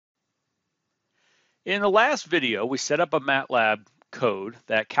In the last video, we set up a MATLAB code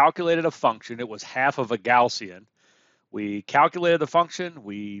that calculated a function. It was half of a Gaussian. We calculated the function,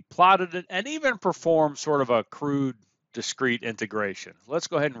 we plotted it, and even performed sort of a crude discrete integration. Let's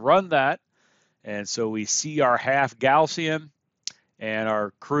go ahead and run that. And so we see our half Gaussian, and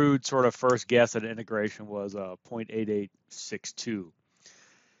our crude sort of first guess at integration was 0.8862.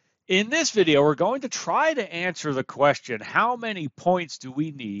 In this video, we're going to try to answer the question, how many points do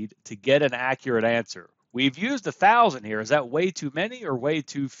we need to get an accurate answer? We've used 1,000 here. Is that way too many or way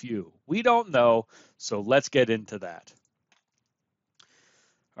too few? We don't know, so let's get into that.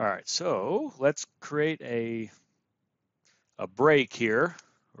 All right, so let's create a break here,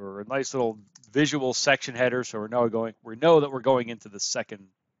 or a nice little visual section header, so we know that we're going into the second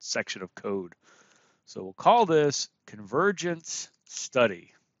section of code. So we'll call this Convergence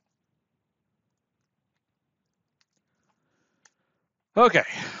Study. Okay,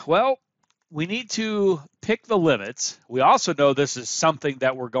 well, we need to pick the limits. We also know this is something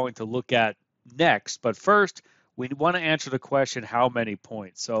that we're going to look at next, but first we want to answer the question, how many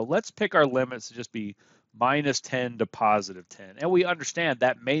points? So let's pick our limits to just be -10 to +10, and we understand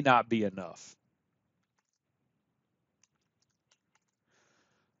that may not be enough.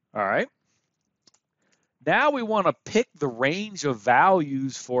 All right. Now we want to pick the range of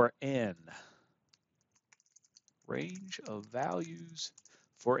values for n. Range of values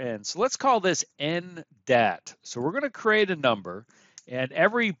for n. So let's call this n dat. So we're going to create a number, and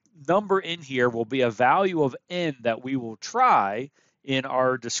every number in here will be a value of n that we will try in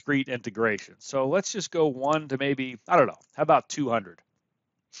our discrete integration. So let's just go 1 to maybe, I don't know, how about 200?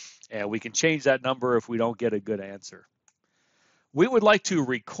 And we can change that number if we don't get a good answer. We would like to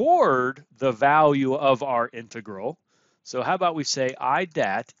record the value of our integral. So how about we say I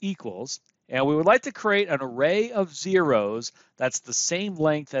dat equals, and we would like to create an array of zeros that's the same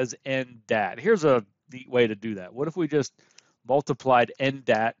length as n dat. Here's a neat way to do that. What if we just multiplied n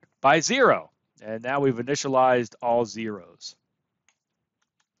dat by 0? And now we've initialized all zeros.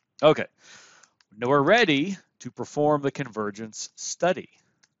 Okay, now we're ready to perform the convergence study.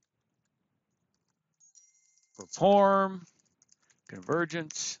 Perform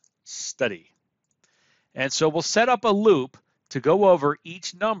convergence study. And so we'll set up a loop to go over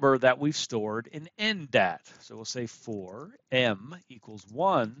each number that we've stored in n dat. So we'll say for m equals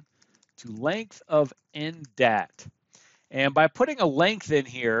 1 to length of n dat. And by putting a length in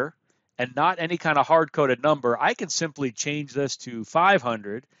here and not any kind of hard-coded number, I can simply change this to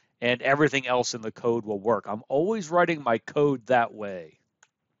 500 and everything else in the code will work. I'm always writing my code that way.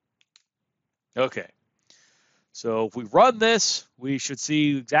 Okay. So if we run this, we should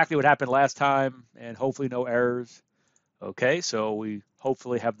see exactly what happened last time and hopefully no errors. Okay, so we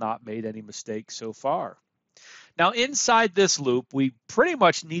hopefully have not made any mistakes so far. Now inside this loop, we pretty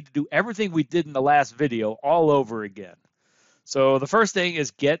much need to do everything we did in the last video all over again. So the first thing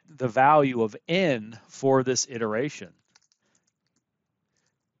is get the value of n for this iteration.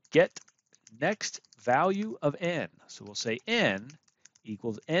 Get next value of n. So we'll say n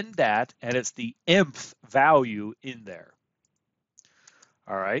equals n dat, and it's the mth value in there.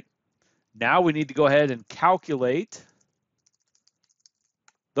 All right, now we need to go ahead and calculate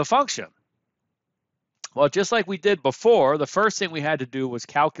the function. Well, just like we did before, the first thing we had to do was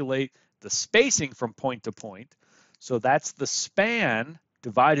calculate the spacing from point to point. So that's the span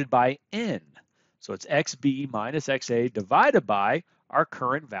divided by n. So it's xb minus xa divided by our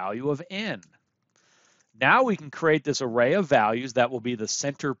current value of n. Now we can create this array of values that will be the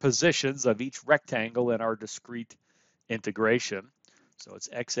center positions of each rectangle in our discrete integration. So it's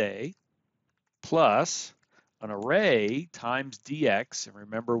xa plus an array times dx, and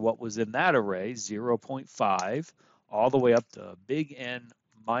remember what was in that array, 0.5, all the way up to big N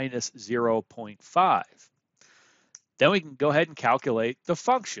minus 0.5. Then we can go ahead and calculate the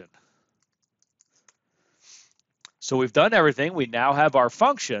function. So we've done everything. We now have our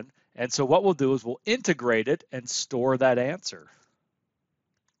function, and so what we'll do is we'll integrate it and store that answer.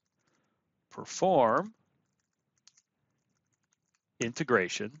 Perform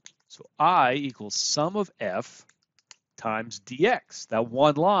integration. So I equals sum of f times dx. That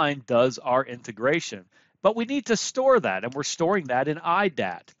one line does our integration, but we need to store that, and we're storing that in I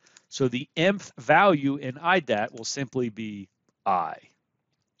dat. So the mth value in I dat will simply be I.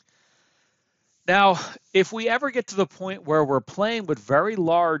 Now, if we ever get to the point where we're playing with very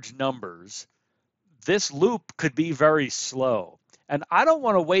large numbers, this loop could be very slow. And I don't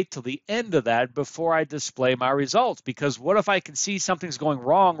want to wait till the end of that before I display my results, because what if I can see something's going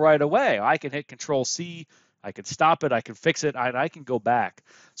wrong right away? I can hit Control-C, I can stop it, I can fix it, and I can go back.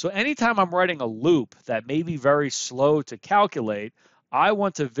 So anytime I'm writing a loop that may be very slow to calculate, I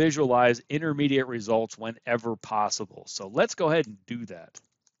want to visualize intermediate results whenever possible. So let's go ahead and do that.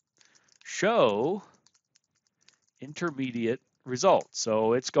 Show intermediate results.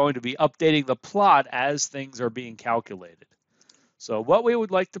 So it's going to be updating the plot as things are being calculated. So what we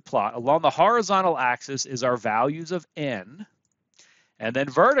would like to plot along the horizontal axis is our values of n. And then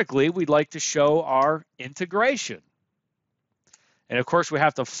vertically, we'd like to show our integration. And of course, we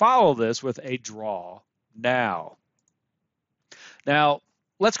have to follow this with a draw now. Now,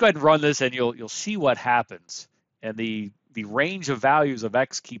 let's go ahead and run this and you'll see what happens. And the range of values of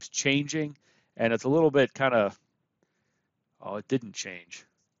x keeps changing. And it's a little bit kind of, oh, it didn't change.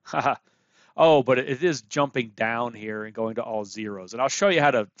 Oh, but it is jumping down here and going to all zeros. And I'll show you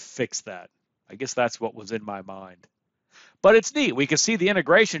how to fix that. I guess that's what was in my mind. But it's neat. We can see the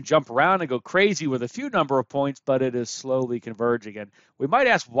integration jump around and go crazy with a few number of points, but it is slowly converging. And we might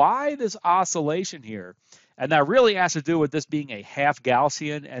ask, why this oscillation here? And that really has to do with this being a half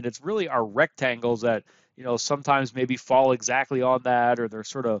Gaussian, and it's really our rectangles that, you know, sometimes maybe fall exactly on that, or they're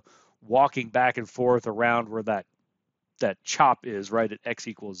sort of walking back and forth around where that chop is, right at x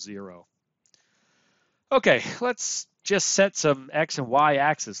equals 0. Okay, let's just set some x and y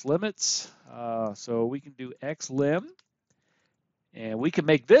axis limits. So we can do x lim, and we can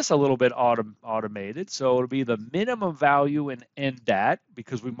make this a little bit automated. So it'll be the minimum value in ndat,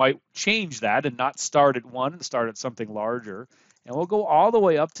 because we might change that and not start at 1 and start at something larger. And we'll go all the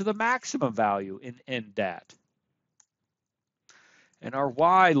way up to the maximum value in ndat. And our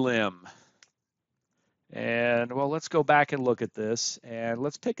y lim. And well, let's go back and look at this, and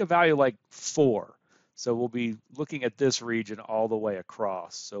let's pick a value like 4. So we'll be looking at this region all the way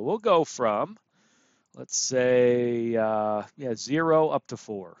across. So we'll go from, let's say, 0 up to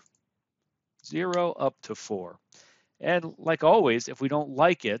 4. 0 up to 4. And like always, if we don't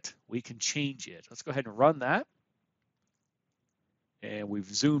like it, we can change it. Let's go ahead and run that. And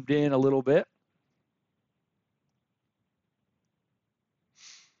we've zoomed in a little bit.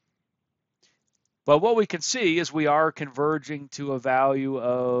 But what we can see is we are converging to a value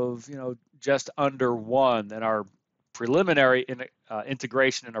of, just under 1, and our preliminary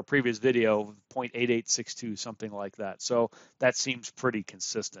integration in our previous video, 0.8862, something like that. So that seems pretty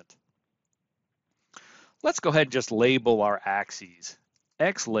consistent. Let's go ahead and just label our axes.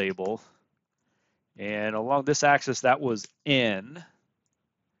 X label, and along this axis, that was n.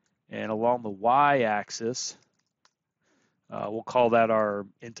 And along the y axis, we'll call that our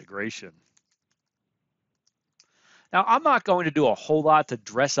integration. Now, I'm not going to do a whole lot to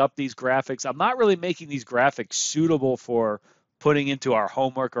dress up these graphics. I'm not really making these graphics suitable for putting into our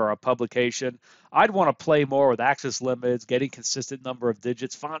homework or our publication. I'd want to play more with axis limits, getting consistent number of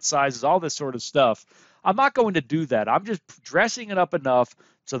digits, font sizes, all this sort of stuff. I'm not going to do that. I'm just dressing it up enough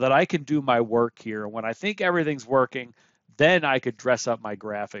so that I can do my work here. When I think everything's working, then I could dress up my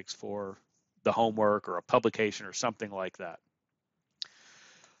graphics for the homework or a publication or something like that.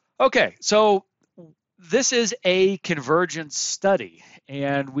 Okay, so this is a convergence study,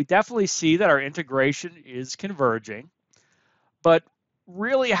 and we definitely see that our integration is converging. But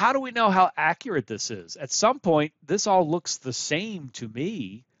really, how do we know how accurate this is? At some point, this all looks the same to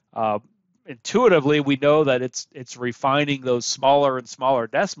me. Intuitively, we know that it's refining those smaller and smaller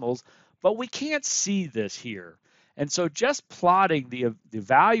decimals, but we can't see this here. And so just plotting the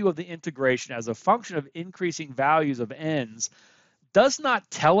value of the integration as a function of increasing values of n's does not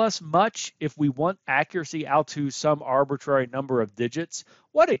tell us much if we want accuracy out to some arbitrary number of digits.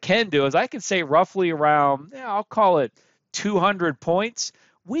 What it can do is I can say roughly around, I'll call it 200 points.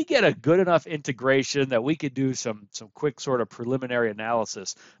 We get a good enough integration that we could do some quick sort of preliminary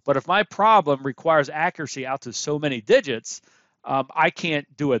analysis. But if my problem requires accuracy out to so many digits, I can't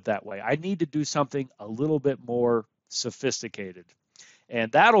do it that way. I need to do something a little bit more sophisticated. And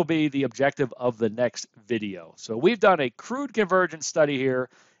that'll be the objective of the next video. So we've done a crude convergence study here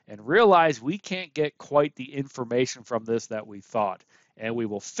and realized we can't get quite the information from this that we thought. And we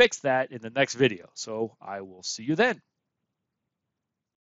will fix that in the next video. So I will see you then.